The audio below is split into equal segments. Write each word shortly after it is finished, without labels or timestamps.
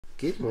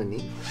Good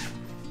morning.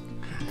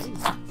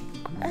 Hi.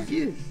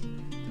 Yes.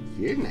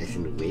 You're nice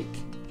and awake.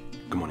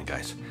 Good morning,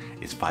 guys.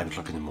 It's 5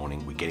 o'clock in the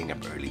morning. We're getting up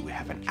early. We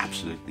have an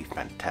absolutely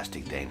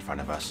fantastic day in front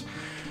of us.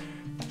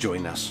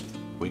 Join us.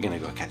 We're gonna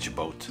go catch a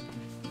boat.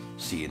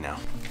 See you now.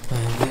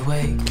 When we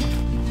wake,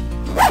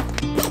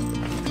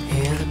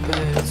 hear the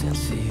birds and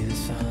see the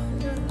sun.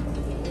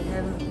 We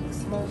have a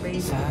small baby.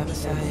 Side by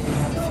side,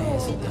 our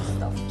fears are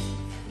done.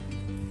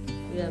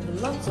 We have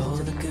lots of All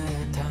the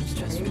good times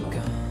just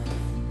begun.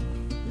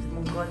 This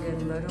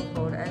Mongolian murder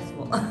boat as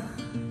well.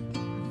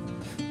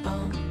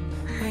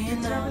 We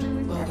know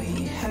what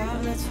we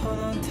have, let's hold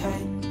on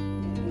tight.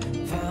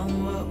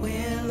 Found what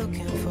we're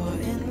looking for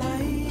in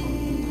life.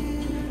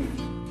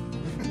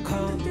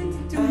 Call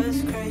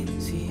us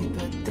crazy,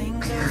 but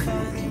things are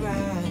finally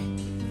right.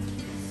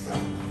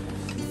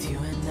 With you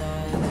and I,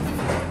 the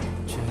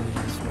future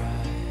is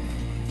bright.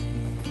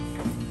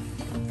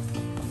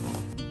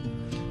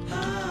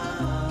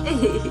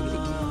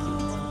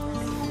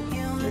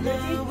 You and I,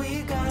 we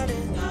got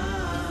it.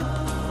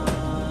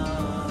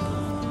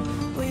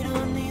 We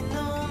don't need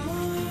no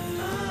more.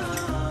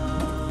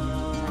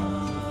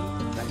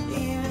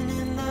 Even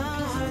in the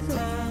hard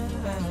times,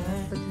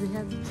 But we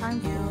have time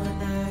you for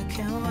and I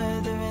can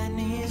weather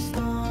any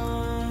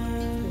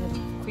storm.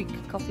 quick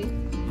coffee.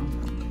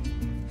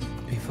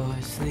 Before I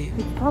sleep,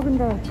 Probably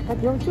the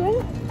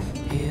Candelion.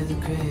 hear the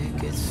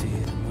crickets, see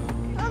the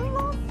moon. I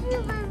love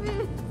you,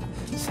 baby.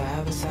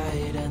 Side by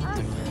side and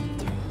through and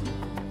through.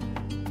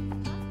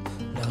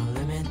 No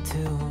limit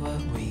to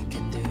what we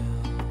can do.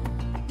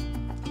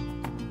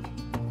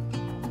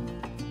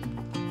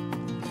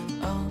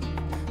 Oh,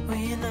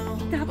 we know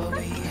what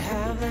we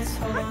have, let's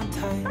hold on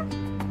tight.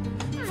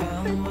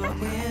 Found what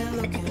we're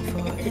looking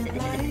for in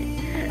life.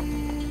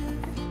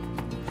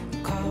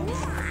 Call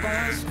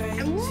us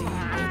crazy,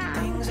 but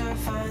things are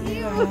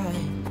finally right.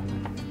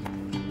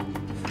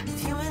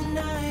 With you and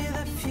I,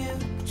 the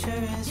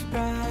future is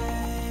bright.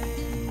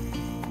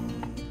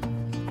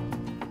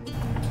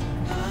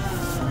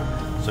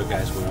 So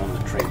guys, we're on the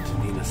train to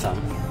Nynäshamn.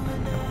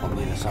 From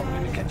Nynäshamn we're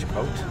gonna catch a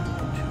boat to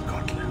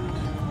Gotland.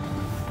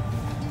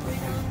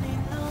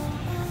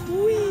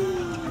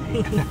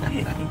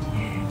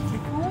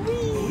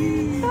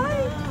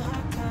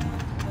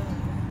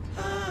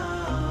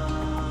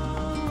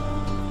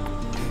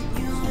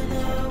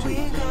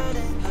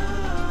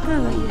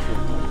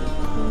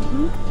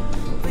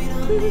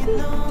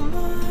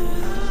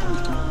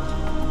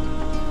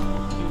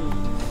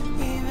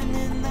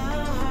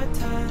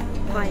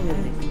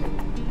 Finally.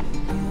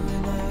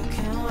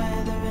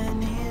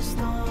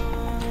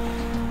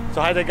 So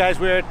hi there guys,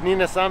 we're at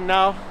Nynäshamn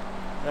now.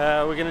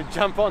 We're going to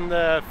jump on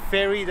the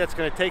ferry that's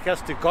going to take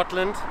us to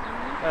Gotland.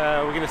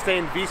 We're going to stay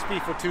in Visby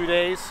for 2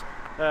 days.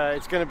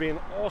 It's going to be an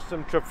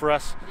awesome trip for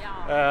us.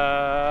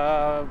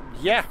 Yeah,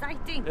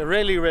 Exciting.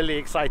 really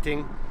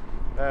exciting.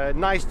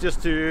 Nice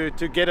just to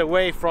get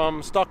away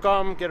from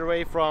Stockholm, get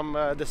away from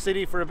the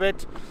city for a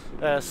bit,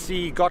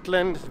 see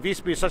Gotland.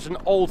 Visby is such an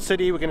old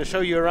city. We're going to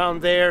show you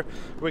around there.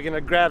 We're going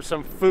to grab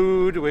some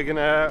food. We're going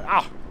to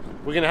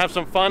have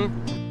some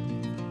fun.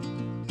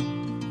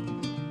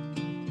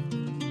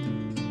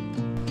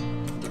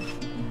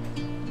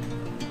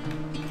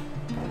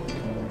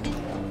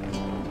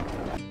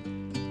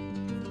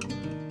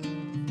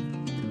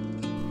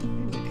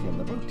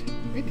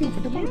 Waiting for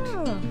the boat.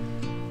 Yeah.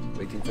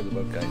 Waiting for the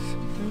boat, guys.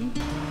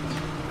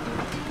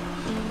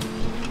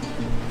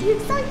 You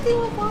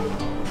exciting, boy?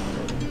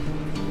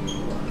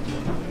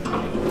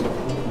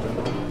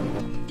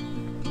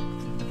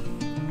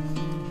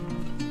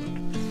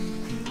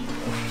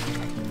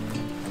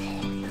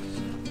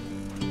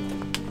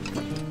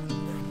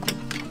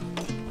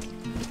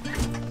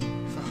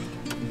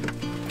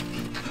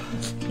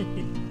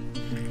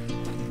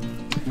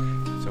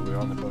 So we're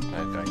on the boat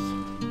now, guys.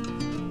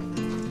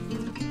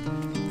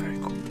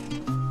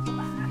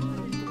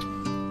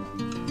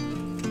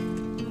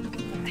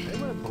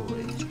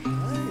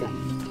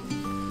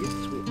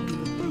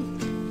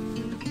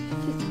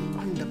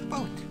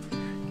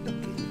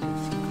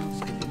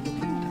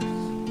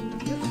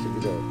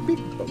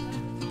 Big boat.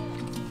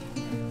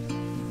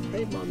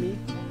 Hey, mommy,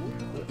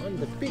 we're on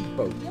the big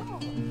boat.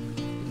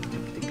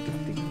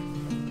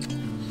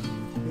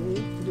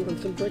 You want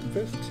some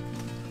breakfast?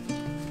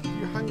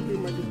 You hungry,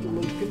 my little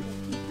munchkin?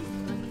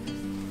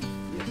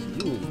 Yes,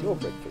 you need your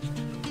breakfast.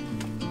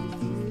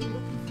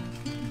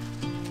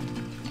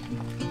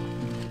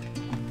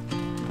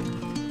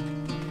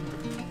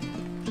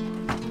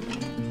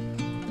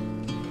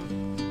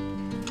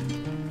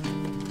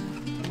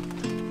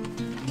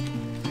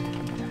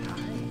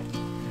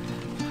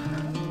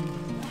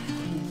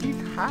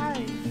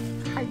 Hi,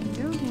 how you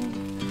doing?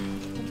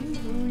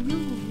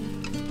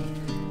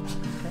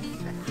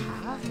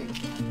 Hi.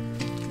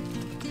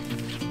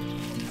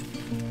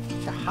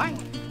 Say hi.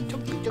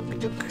 Tuk tuk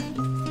tuk.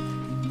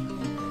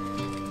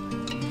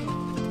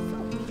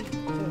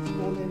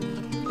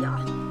 Yeah.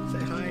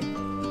 Say hi.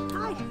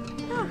 Hi.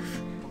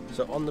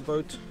 So on the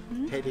boat,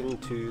 heading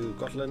to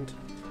Gotland,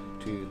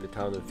 to the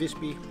town of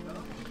Visby.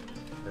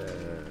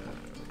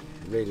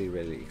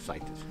 really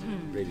excited.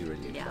 Really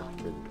excited. Really nice.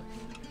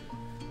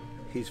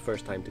 His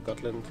first time to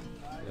Gotland.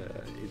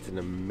 It's an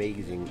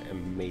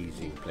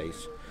amazing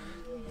place.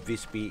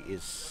 Visby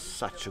is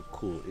such a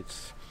cool.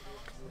 It's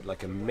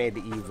like a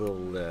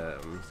medieval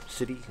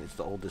city. It's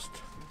the oldest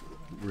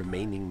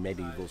remaining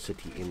medieval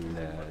city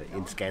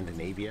in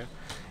Scandinavia.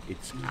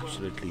 It's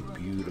absolutely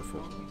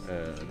beautiful.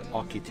 The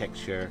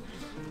architecture,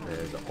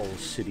 the old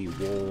city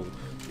wall.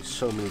 There's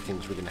so many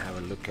things we're going to have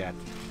a look at.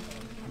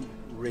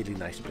 Really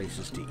nice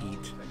places to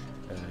eat.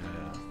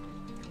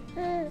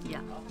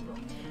 Yeah.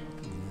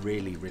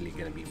 Really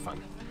going to be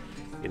fun.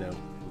 You know,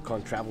 we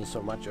can't travel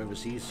so much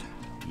overseas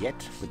yet,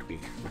 but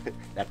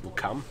that will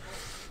come.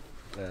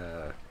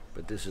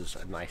 But this is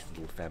a nice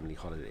little family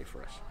holiday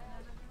for us.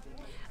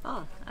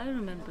 Oh, I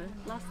remember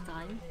last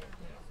time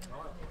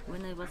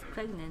when I was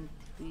pregnant,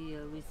 we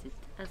visit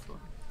as well.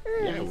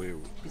 Yeah,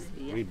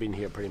 Yeah. we've been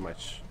here pretty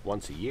much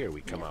once a year.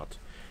 We come out.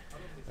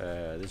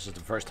 This is the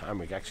first time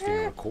we're actually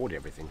going to record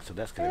everything, so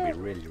that's going to be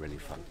really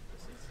fun.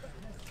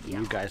 Yeah.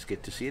 You guys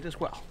get to see it as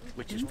well,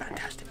 which is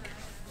fantastic.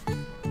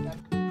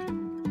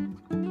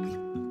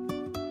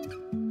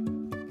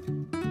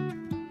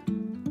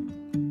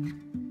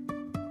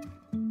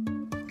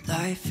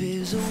 Life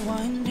is a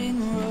winding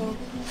road.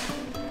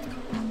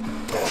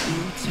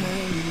 We'll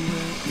tell you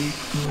where it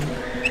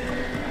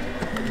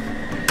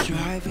goes.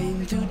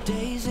 Driving through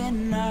days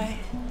and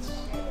nights.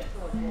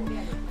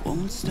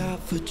 Won't stop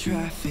for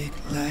traffic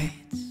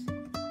lights.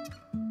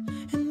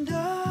 And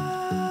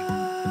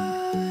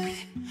I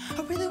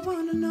really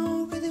wanna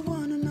know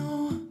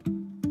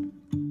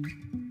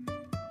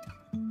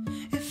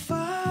if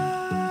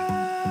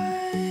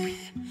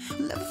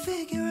will ever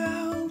figure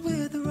out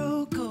where the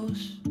road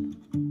goes.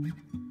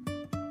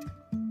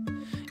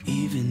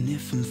 Even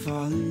if I'm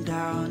falling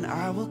down,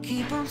 I will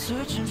keep on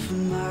searching for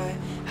my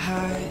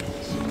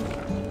highs.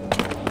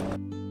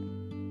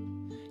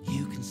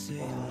 You can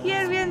say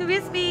Here we're in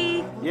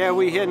Visby. Yeah,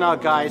 we're here now,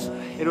 guys.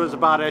 It was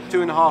about a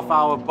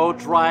 2.5-hour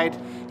boat ride.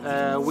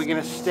 We're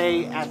gonna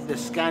stay at the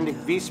Scandic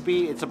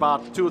Visby. It's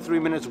about 2 or 3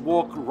 minutes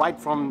walk right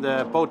from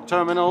the boat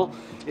terminal.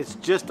 It's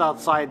just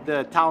outside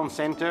the town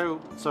center.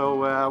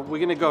 So we're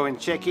gonna go and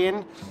check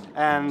in,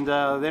 and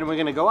then we're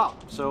gonna go out.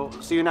 So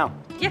see you now.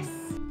 Yes.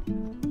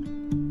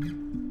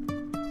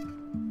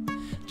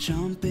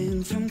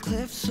 jumping from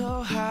cliffs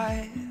so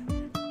high,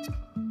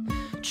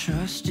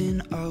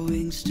 trusting our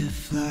wings to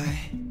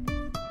fly.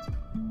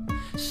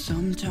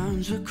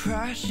 Sometimes we're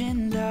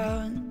crashing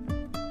down,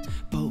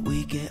 but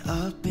we get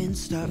up and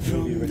start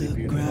from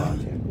the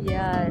ground.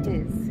 Yeah, it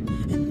is.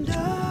 And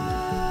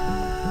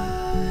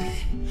I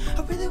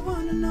really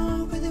wanna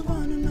know,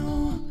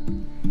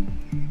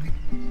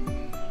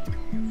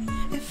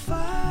 if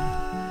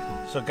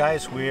So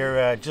guys,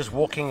 we're just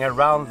walking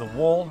around the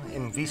wall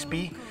in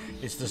Visby.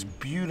 It's this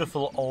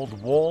beautiful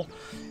old wall.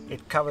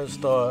 It covers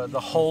the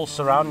whole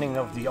surrounding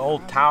of the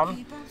old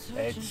town.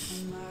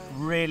 It's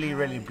really,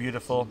 really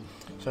beautiful.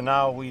 So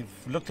now we've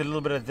looked a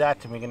little bit at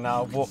that, and we can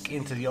now walk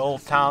into the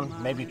old town,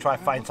 maybe try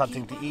find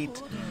something to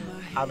eat.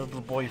 Our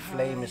little boy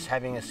Flame is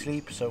having a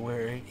sleep, so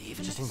we're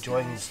just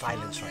enjoying the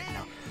silence right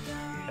now.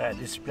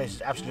 This place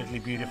is absolutely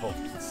beautiful.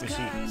 We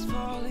see.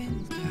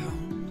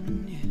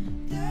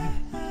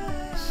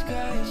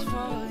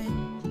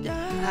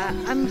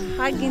 I'm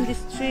hugging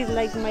this tree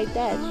like my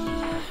dad.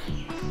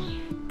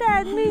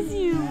 Dad, miss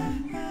you.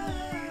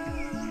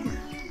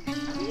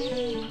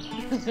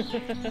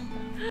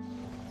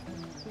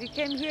 We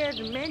came here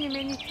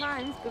many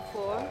times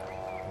before,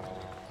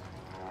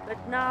 but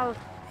now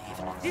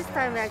this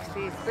time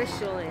actually is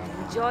special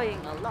and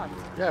enjoying a lot.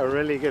 Yeah, we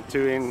really get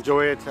to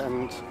enjoy it,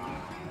 and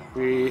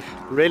we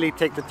really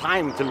take the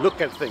time to look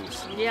at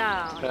things.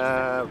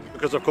 Yeah.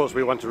 Because of course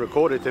we want to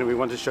record it and we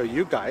want to show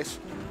you guys.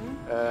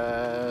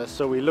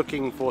 So we're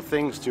looking for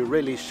things to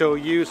really show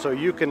you so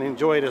you can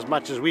enjoy it as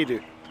much as we do.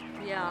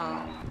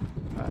 Yeah.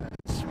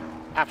 It's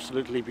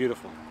absolutely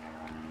beautiful.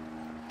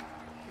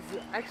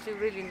 It's actually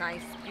really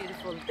nice,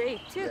 beautiful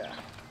day too. Yeah.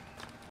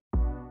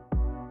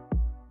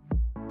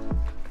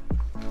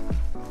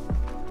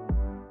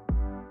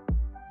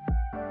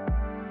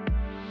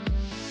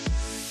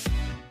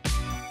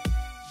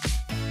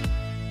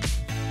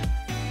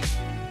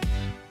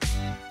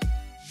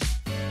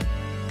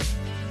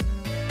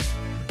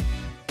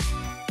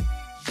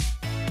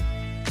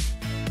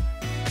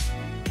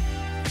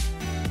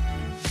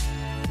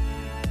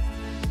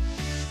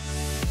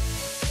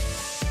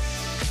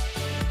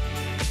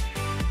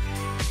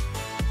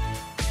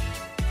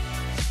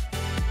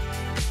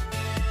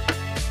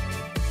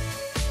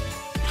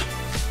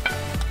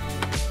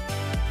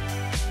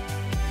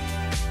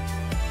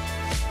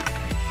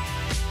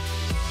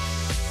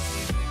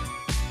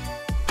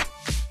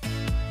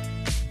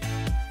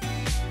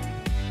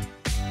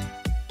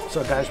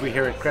 So guys, we're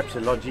here at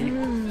Crepsology.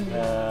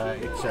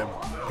 It's a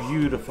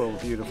beautiful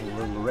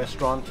little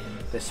restaurant.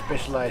 They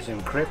specialize in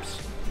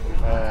crepes,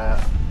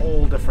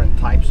 all different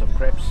types of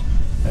crepes.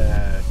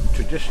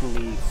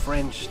 Traditionally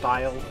French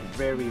style,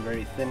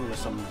 very thin with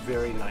some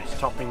very nice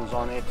toppings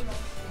on it.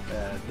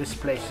 This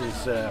place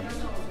is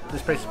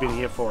This place has been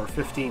here for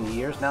 15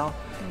 years now.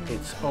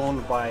 It's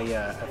owned by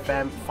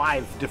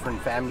 5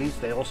 different families.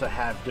 They also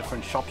have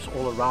different shops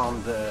all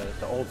around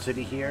the old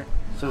city here.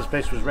 So this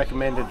place was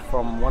recommended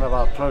from one of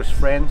our close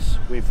friends.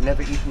 We've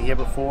never eaten here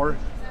before,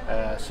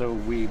 so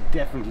we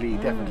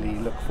definitely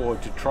look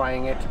forward to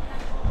trying it.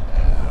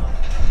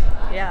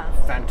 Yeah.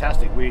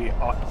 Fantastic. We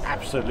are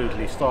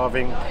absolutely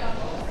starving.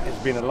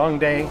 It's been a long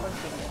day.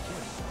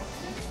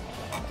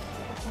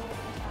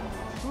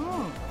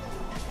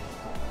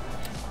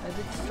 A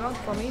bit strong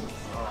for me.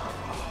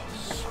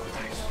 So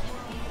nice.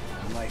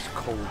 Nice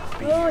cold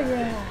beer. Oh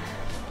yeah.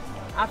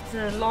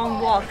 After a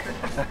long walk.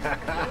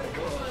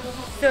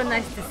 So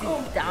nice to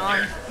sit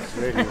down. It's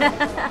really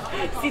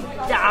nice. Sit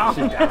down.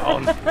 Sit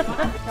down.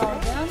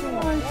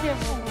 Thank you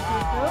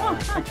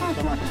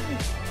so much.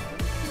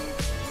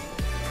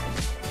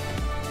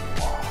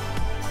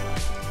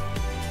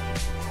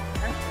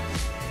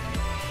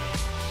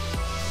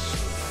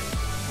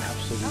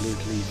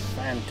 Absolutely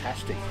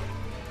fantastic.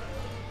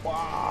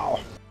 Wow.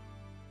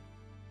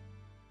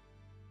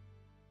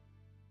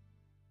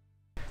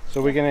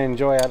 So we're gonna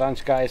enjoy our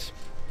lunch, guys.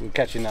 We'll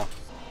catch you now.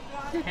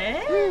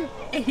 Hey.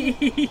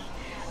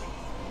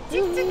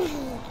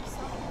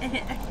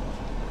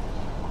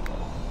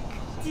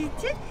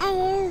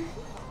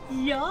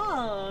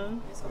 Ja.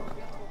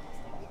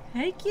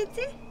 Hey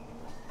kitty.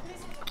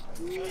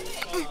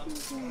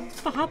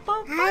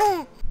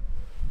 Papa.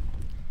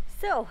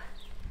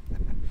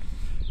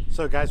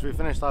 So guys, we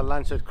finished our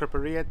lunch at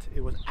Kripperiet.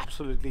 It was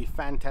absolutely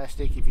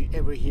fantastic. If you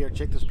ever here,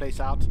 check this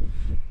place out.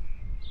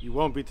 You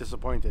won't be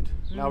disappointed.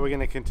 Now we're going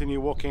to continue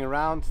walking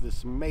around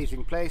this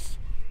amazing place.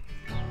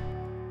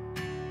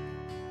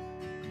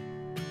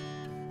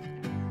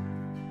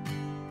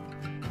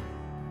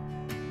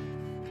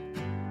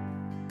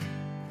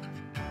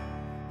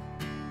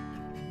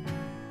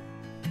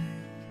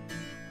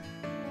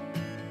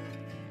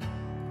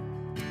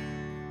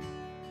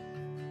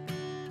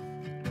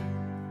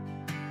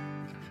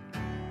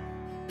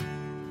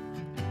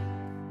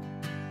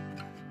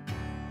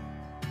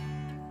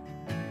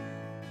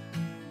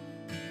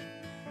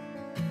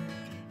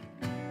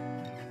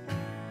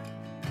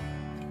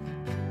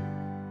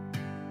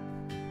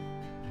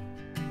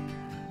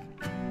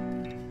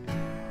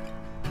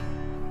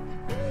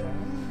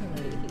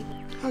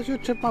 How's your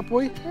trip, my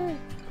boy?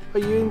 Are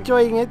you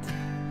enjoying it?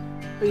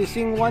 Are you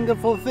seeing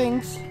wonderful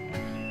things?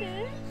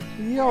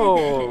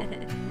 Yo!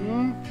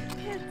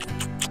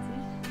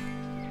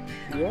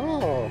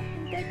 Yo!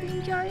 Daddy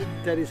enjoy.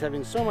 Daddy's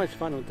having so much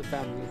fun with the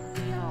family.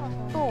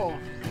 Oh!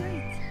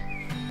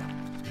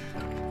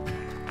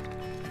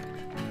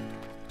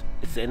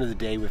 It's the end of the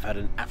day. We've had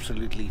an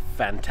absolutely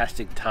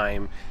fantastic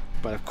time,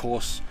 but of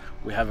course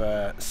we have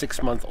a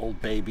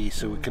 6-month-old baby,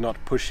 so we cannot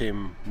push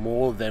him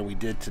more than we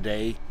did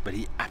today, but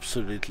he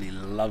absolutely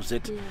loves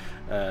it.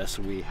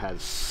 So we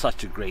had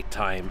such a great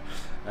time.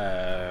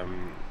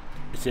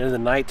 It's the end of the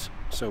night,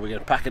 so we're gonna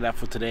pack it up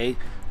for today,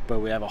 but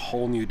we have a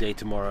whole new day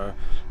tomorrow.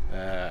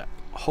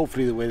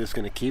 Hopefully the weather's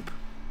gonna keep,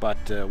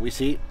 but we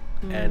see,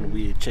 and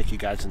we check you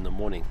guys in the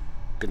morning.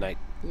 Good night.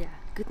 Yeah,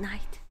 good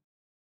night.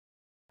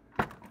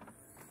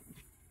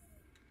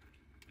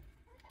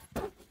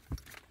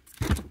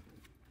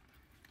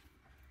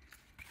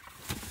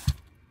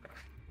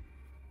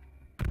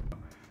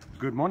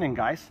 Good morning,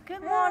 guys.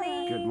 Good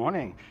morning. Good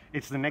morning.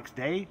 It's the next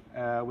day.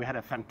 We had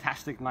a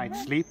fantastic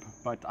night's sleep,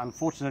 but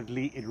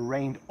unfortunately it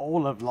rained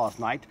all of last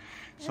night.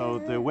 So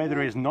the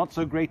weather is not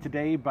so great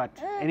today, but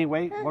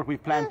anyway, what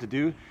we've planned to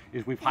do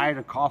is we've hired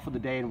a car for the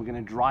day and we're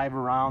going to drive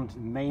around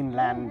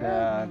mainland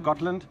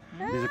Gotland.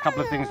 There's a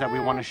couple of things that we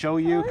want to show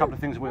you, a couple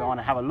of things we want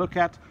to have a look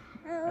at.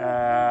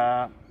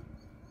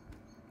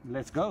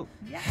 Let's go.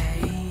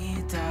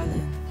 Hey,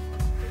 darling,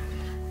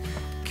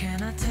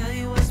 can I tell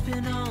you what's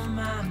been on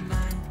my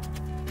mind?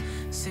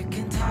 Sick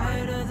and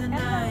tired of the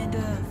 9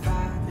 to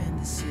 5 in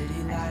the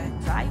city light.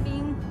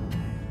 Driving.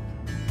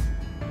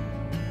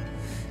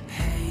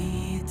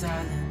 Hey,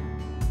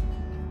 darling,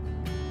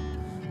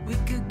 we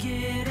could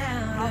get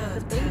out How's the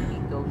of baby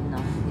town. going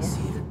on?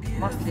 See the Yeah.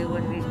 Mostly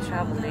when we're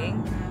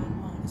traveling,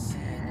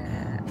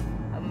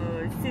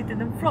 I'm sitting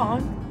in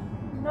front.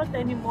 Not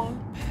anymore.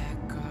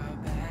 pack our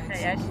bags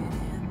Hey, Ash.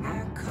 in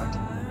that car.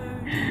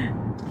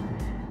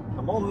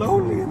 I'm all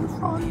lonely in the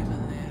front. Leave a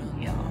little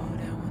note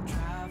and we'll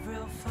drive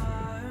real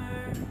far.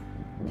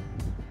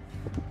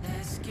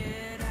 Let's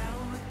get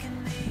out, we can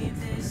leave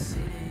this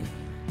city.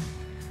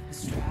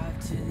 Let's drive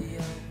to the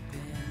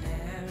open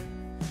air.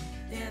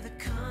 Yeah, the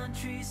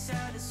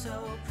countryside is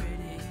so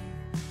pretty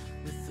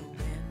with the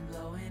wind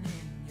blowing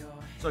in your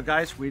hair. So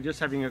guys, we're just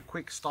having a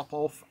quick stop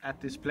off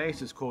at this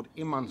place. It's called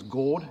Ejmund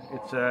Farm.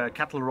 It's a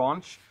cattle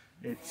ranch.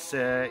 It's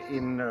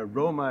in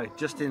Roma,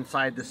 just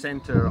inside the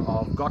center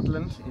of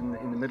Gotland, in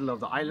the middle of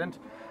the island.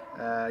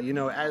 You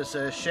know, as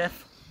a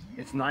chef,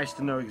 it's nice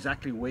to know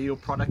exactly where your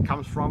product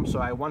comes from. So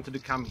I wanted to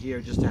come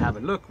here just to have a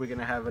look. We're going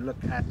to have a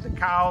look at the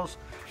cows.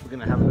 We're going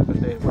to have a look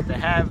at what they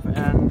have,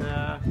 and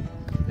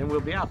then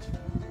we'll be out.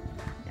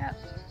 Yeah.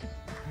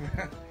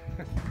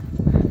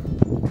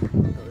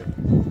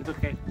 It's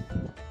okay.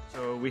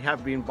 So we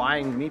have been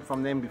buying meat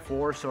from them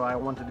before, so I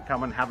wanted to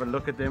come and have a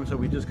look at them. So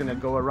we're just gonna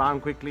go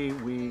around quickly.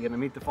 We're gonna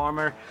meet the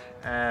farmer.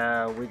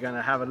 We're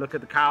gonna have a look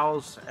at the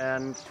cows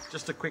and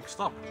just a quick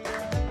stop.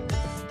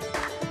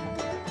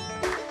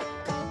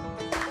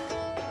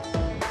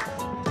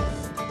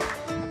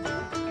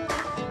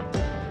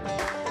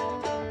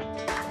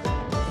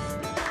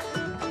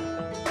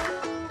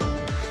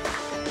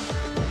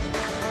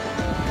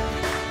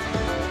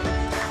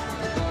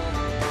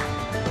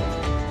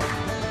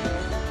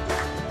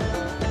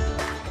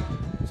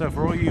 So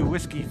for all you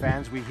whiskey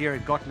fans, we're here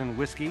at Gotland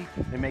Whisky.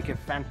 They make a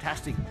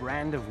fantastic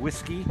brand of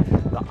whiskey,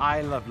 the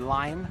Isle of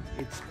Line.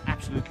 It's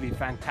absolutely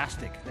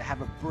fantastic. They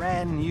have a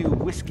brand new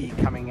whiskey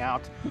coming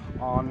out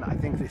on, I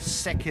think, the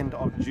 2nd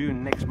of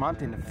June next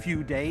month, in a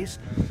few days.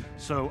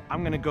 So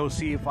I'm gonna go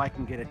see if I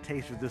can get a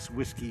taste of this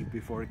whiskey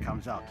before it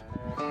comes out.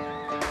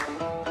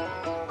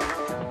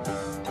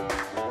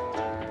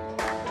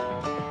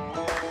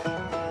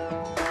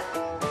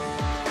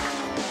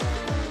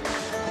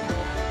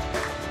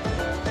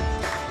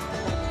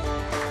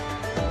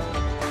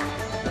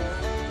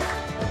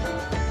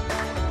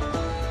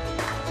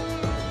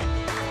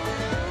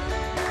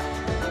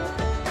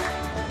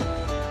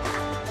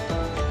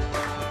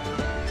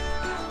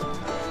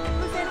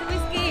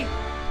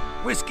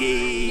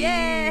 Whiskey!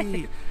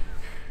 Yay!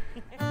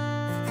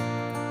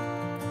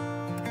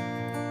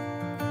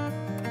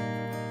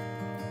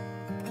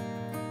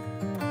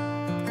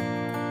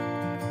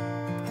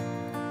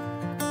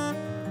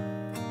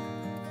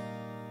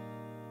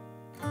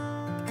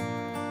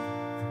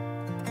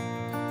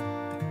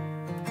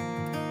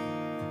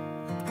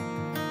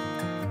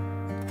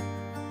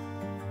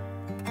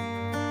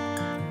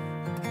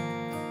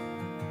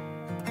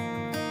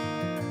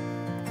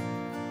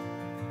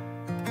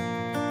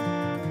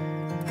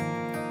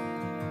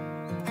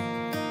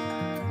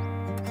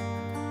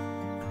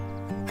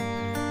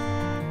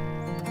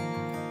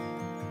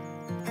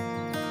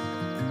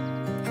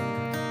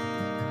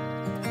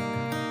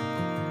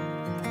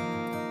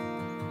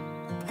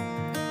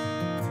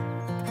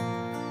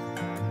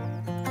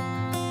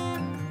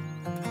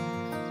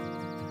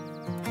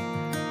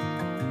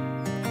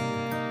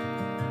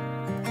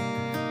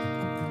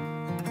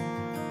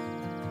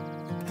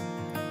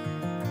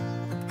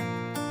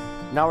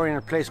 Now we're in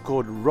a place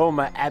called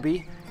Roma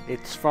Abbey.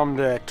 It's from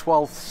the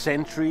 12th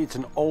century. It's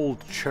an old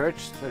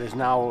church that is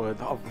now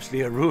obviously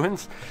a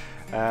ruins.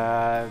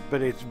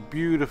 But it's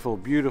beautiful,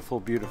 beautiful,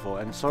 beautiful,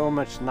 and so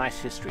much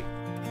nice history.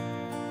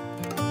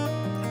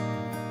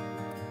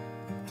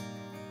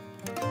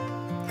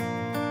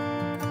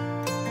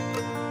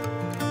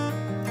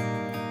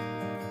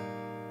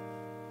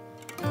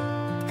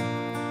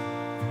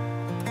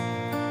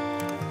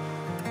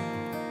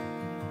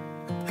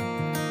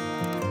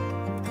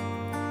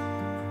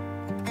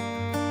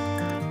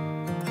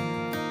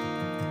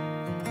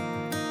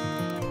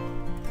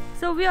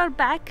 So we are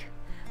back.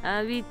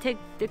 We take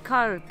the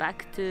car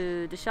back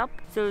to the shop.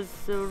 So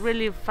it's a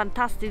really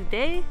fantastic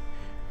day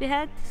we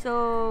had.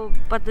 So,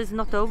 but it's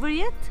not over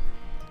yet.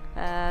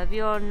 We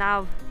are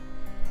now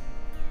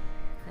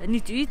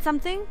need to eat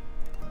something.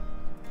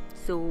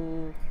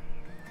 So,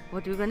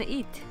 what are we gonna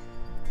eat?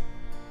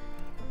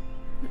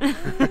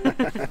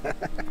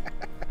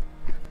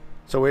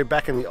 So we're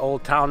back in the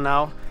old town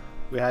now.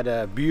 We had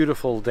a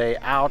beautiful day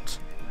out.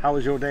 How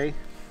was your day?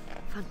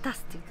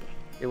 Fantastic day.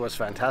 It was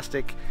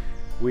fantastic.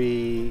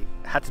 We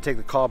had to take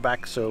the car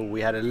back, so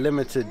we had a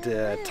limited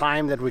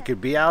time that we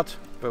could be out,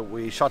 but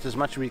we shot as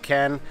much as we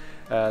can.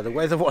 The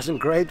weather wasn't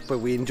great, but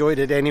we enjoyed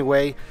it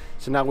anyway.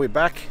 So now we're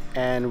back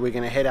and we're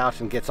gonna head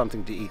out and get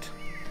something to eat.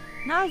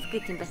 Now it's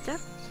getting better.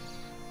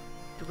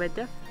 The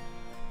weather.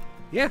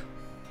 Yeah,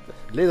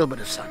 a little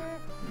bit of sun.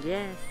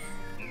 Yes.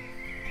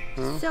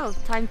 So,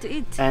 time to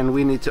eat. And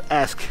we need to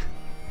ask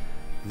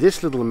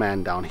this little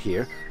man down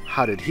here,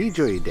 how did he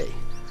enjoy your day?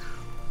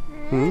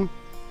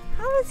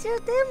 How was your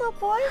day, my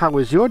boy? How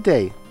was your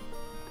day?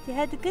 You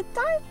had a good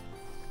time?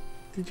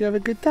 Did you have a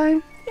good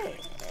time?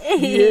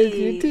 Yes,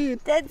 you did.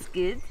 That's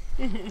good.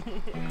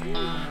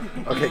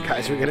 Okay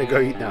guys, we're gonna go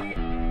eat now.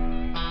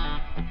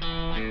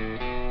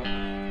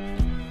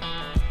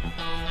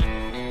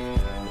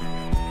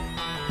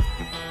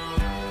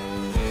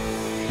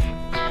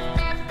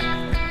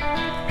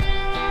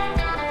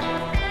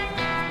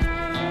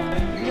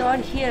 We are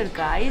here,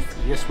 guys.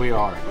 Yes, we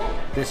are.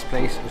 This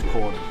place is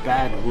called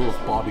Bad Wolf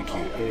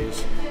Barbecue. It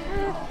is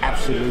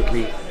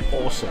absolutely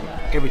awesome.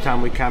 Every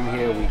time we come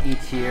here, we eat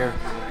here.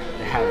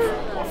 They have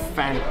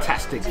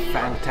fantastic,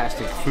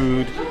 fantastic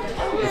food.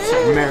 It's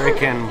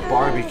American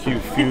barbecue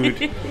food.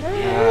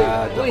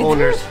 The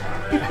owners.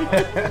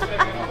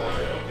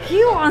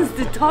 He wants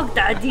to talk,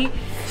 Daddy.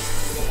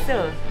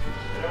 So,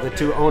 The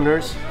two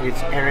owners,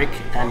 it's Eric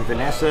and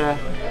Vanessa.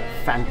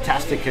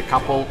 Fantastic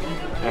couple,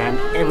 and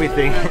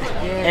everything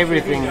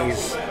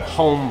is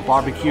home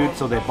barbecued,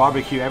 so they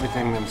barbecue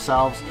everything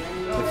themselves.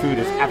 The food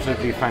is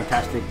absolutely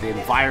fantastic. The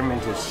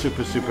environment is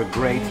super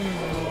great.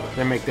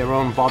 They make their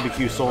own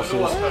barbecue sauces.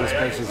 This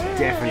place is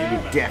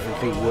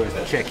definitely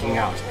worth checking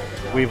out.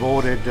 We've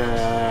ordered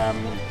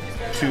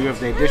two of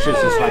their dishes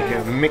is like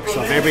a mix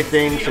of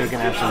everything. So you can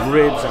have some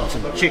ribs and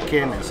some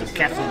chicken and some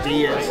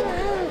quesadillas.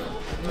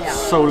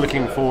 So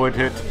looking forward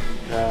to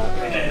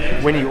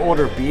it. When you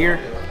order beer,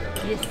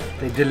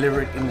 they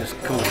deliver it in this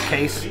cool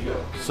case.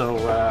 So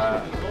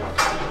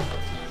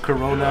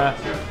Corona,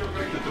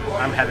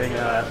 I'm having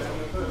a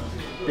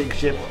big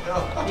ship.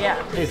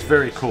 Yeah. It's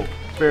very cool.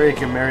 Very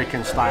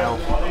American style.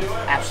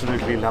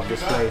 Absolutely love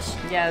this place.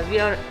 Yeah, we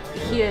are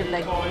here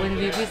like when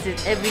we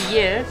visit every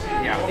year.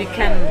 Yeah. We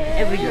come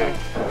every year.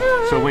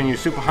 So when you're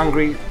super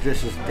hungry,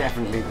 this is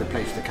definitely the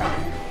place to come.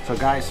 So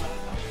guys,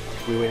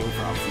 we're waiting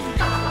for our food.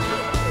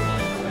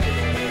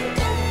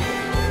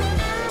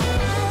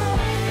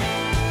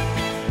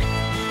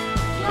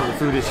 So the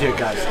food is here,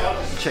 guys.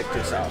 Check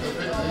this out.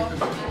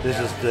 This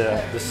is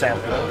the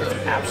sample.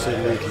 It's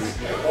absolutely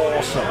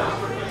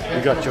awesome. You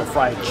got your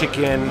fried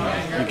chicken,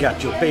 you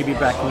got your baby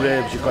back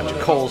ribs, you got your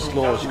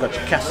coleslaws, you got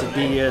your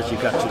quesadillas, you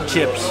got your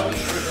chips.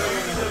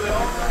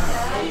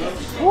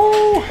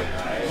 Woo!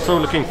 So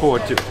looking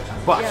forward to it.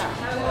 But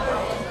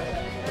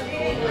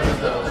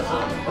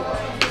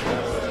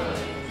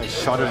a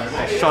shot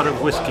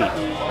of whiskey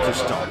to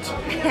start.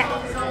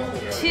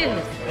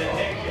 Cheers.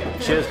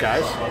 Cheers,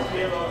 guys.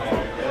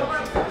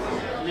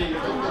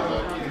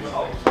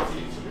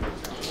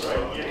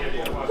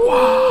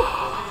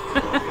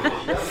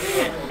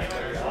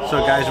 So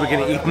guys, we're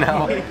gonna eat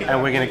now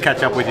and we're gonna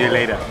catch up with you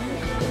later.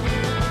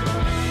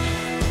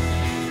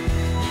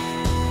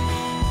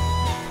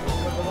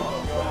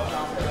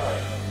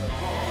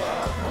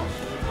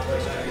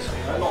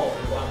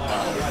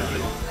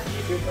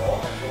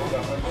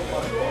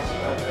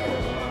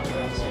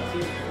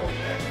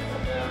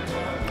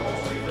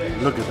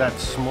 Look at that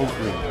smoke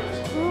ring.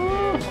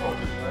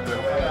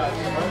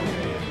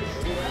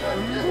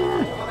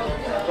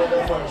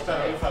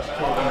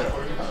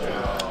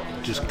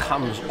 Just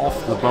comes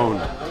off the bone.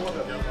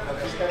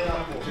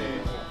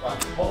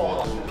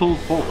 Pulled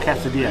pork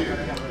quesadilla,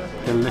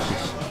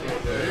 delicious.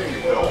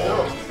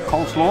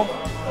 Coleslaw,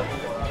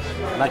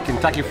 like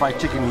Kentucky Fried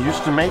Chicken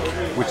used to make,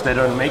 which they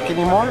don't make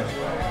anymore,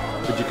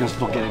 but you can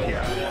still get it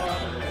here.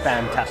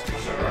 Fantastic.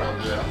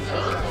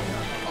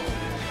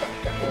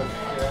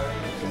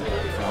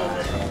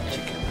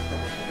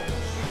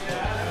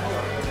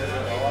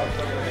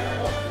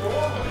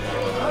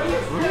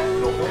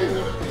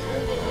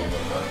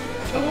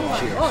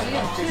 Oh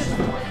yeah, cheers.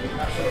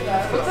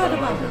 Forgot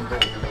about it.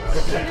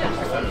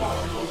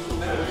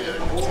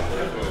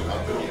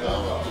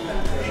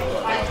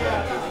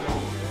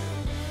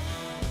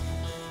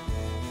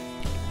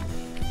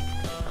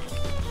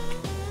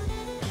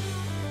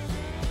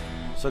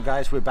 So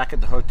guys, we're back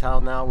at the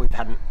hotel now. We've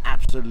had an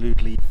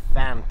absolutely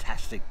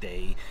fantastic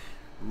day.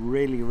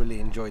 Really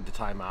enjoyed the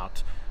time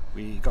out.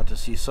 We got to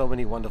see so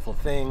many wonderful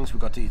things. We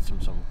got to eat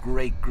some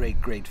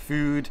great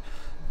food.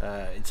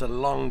 It's a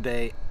long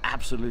day,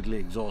 absolutely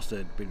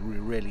exhausted, but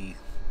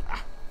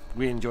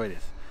we enjoyed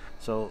it.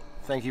 So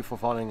thank you for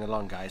following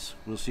along, guys.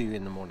 We'll see you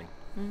in the morning.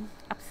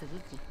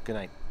 Absolutely. Good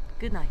night.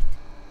 Good night.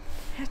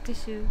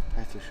 Headin.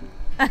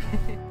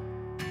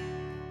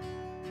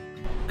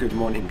 Good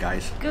morning,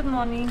 guys. Good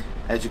morning.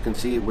 As you can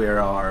see, we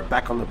are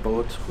back on the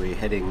boat. We're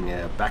heading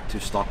back to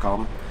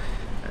Stockholm.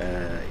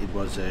 It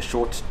was a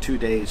short 2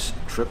 days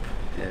trip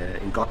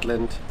in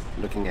Gotland,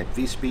 looking at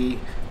Visby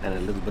and a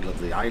little bit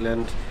of the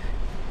island.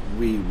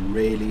 We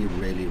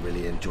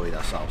really enjoyed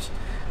ourselves.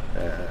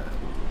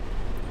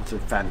 It's a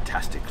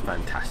fantastic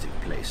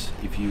place.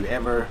 If you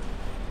ever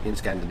in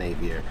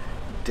Scandinavia,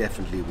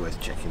 definitely worth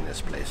checking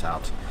this place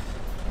out.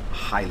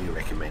 Highly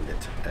recommend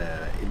it.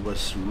 It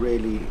was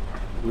really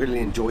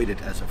enjoyed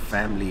it as a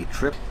family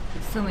trip.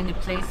 So many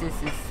places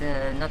is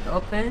not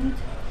opened,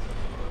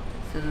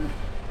 so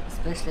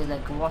especially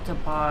like a water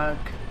park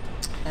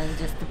and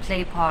just the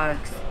play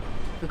parks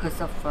because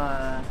of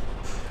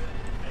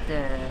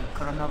the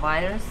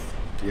coronavirus.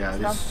 Yeah,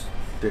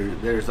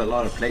 there's a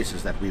lot of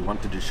places that we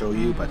wanted to show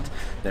you, but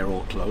they're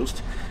all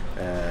closed.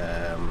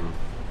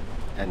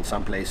 And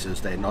some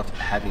places they're not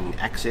having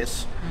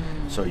access,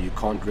 so you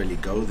can't really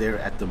go there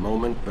at the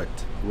moment, but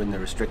when the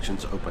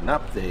restrictions open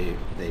up, they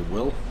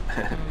will.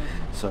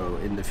 So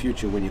in the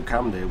future when you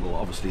come, they will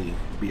obviously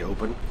be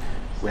open.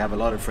 We have a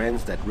lot of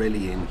friends that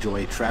really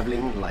enjoy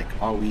traveling, like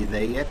are we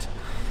there yet?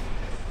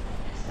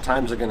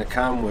 Times are going to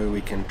come where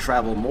we can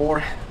travel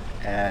more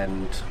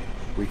and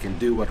we can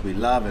do what we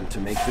love and to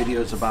make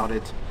videos about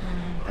it.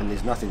 And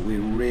there's nothing, we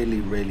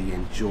really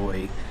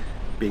enjoy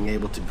being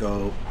able to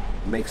go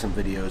make some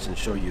videos and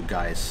show you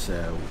guys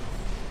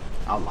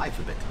our life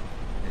a bit.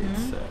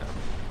 It's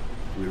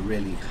we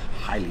really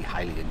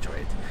highly enjoy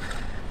it.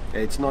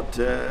 It's not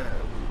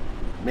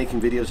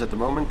making videos at the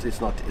moment.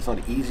 It's not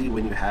easy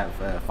when you have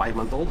a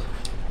 5-month-old.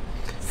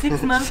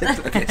 6 months.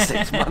 Okay,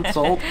 6 months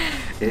old.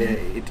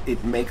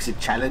 It makes it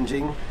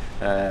challenging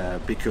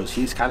because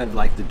he's kind of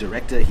like the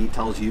director. He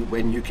tells you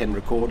when you can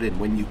record and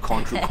when you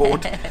can't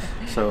record.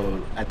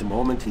 So at the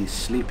moment he's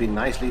sleeping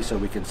nicely, so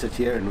we can sit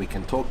here and we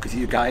can talk with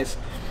you guys.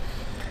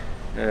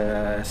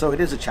 So it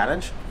is a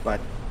challenge, but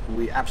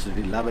we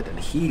absolutely love it, and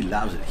he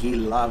loves it. He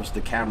loves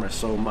the camera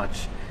so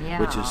much, Yeah.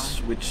 which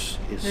is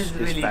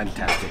really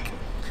fantastic.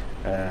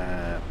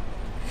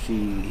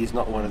 He's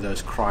not one of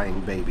those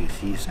crying babies.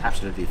 He's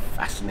absolutely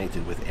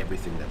fascinated with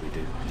everything that we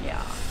do.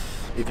 Yeah.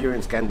 If you're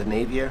in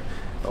Scandinavia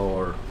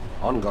or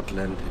on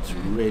Gotland, it's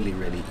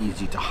really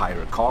easy to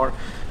hire a car,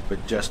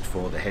 but just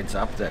for the heads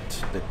up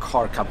that the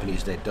car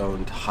companies, they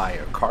don't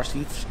hire car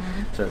seats.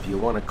 So if you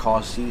want a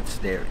car seat,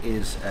 there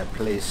is a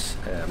place,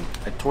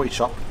 a toy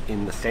shop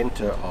in the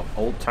center of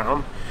Old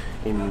Town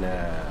in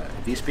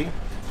Visby,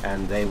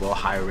 and they will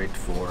hire it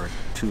for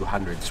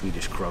 200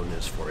 Swedish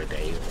kroners for a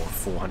day or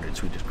 400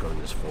 Swedish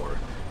kroners for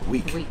a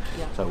week.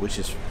 Yeah. So which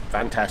is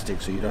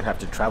fantastic, so you don't have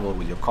to travel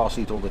with your car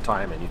seat all the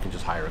time, and you can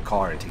just hire a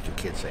car and take your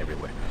kids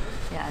everywhere.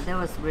 Yeah, that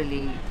was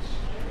really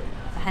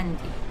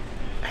handy.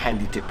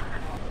 Handy tip.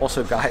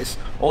 Also guys,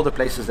 all the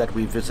places that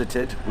we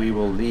visited, we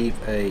will leave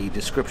a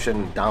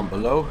description down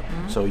below,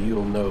 so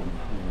you'll know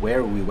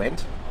where we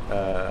went,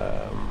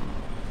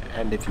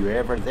 and if you're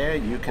ever there,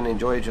 you can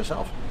enjoy it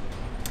yourself.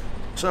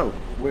 So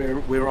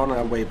we're on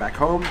our way back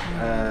home.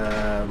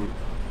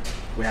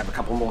 We have a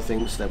couple more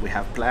things that we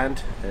have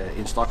planned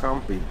in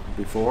Stockholm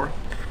before.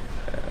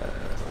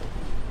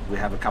 We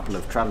have a couple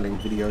of traveling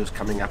videos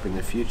coming up in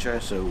the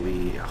future, so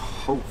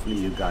hopefully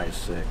you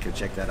guys can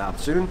check that out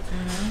soon.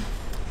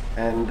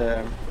 And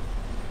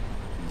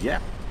yeah,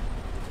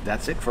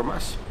 that's it from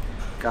us,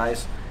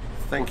 guys.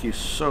 Thank you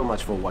so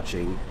much for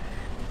watching.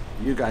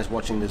 You guys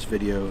watching this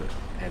video,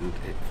 and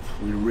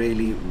we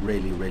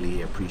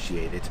really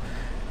appreciate it.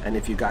 And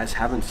if you guys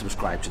haven't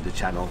subscribed to the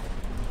channel,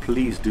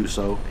 please do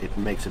so. It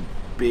makes a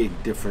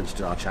big difference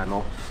to our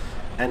channel.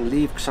 And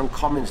leave some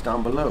comments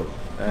down below.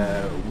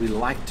 We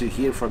like to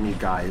hear from you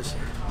guys,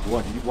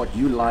 what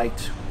you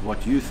liked,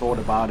 what you thought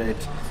about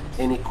it,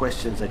 any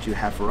questions that you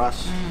have for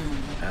us.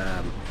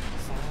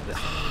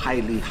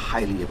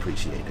 Highly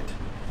appreciate it.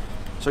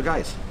 So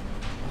guys,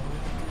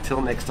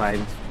 till next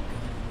time,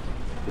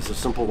 this is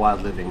Simple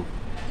Wild Living.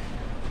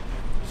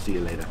 See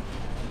you later.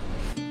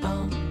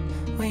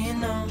 We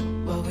know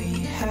what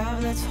we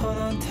have, let's hold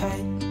on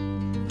tight.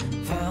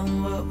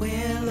 Found what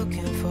we're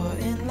looking for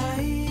in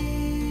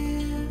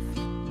life.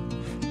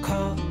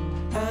 Call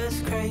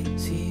us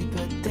crazy,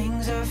 but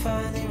things are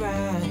finally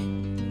right.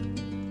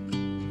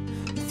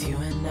 With you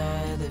and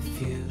I, the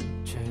view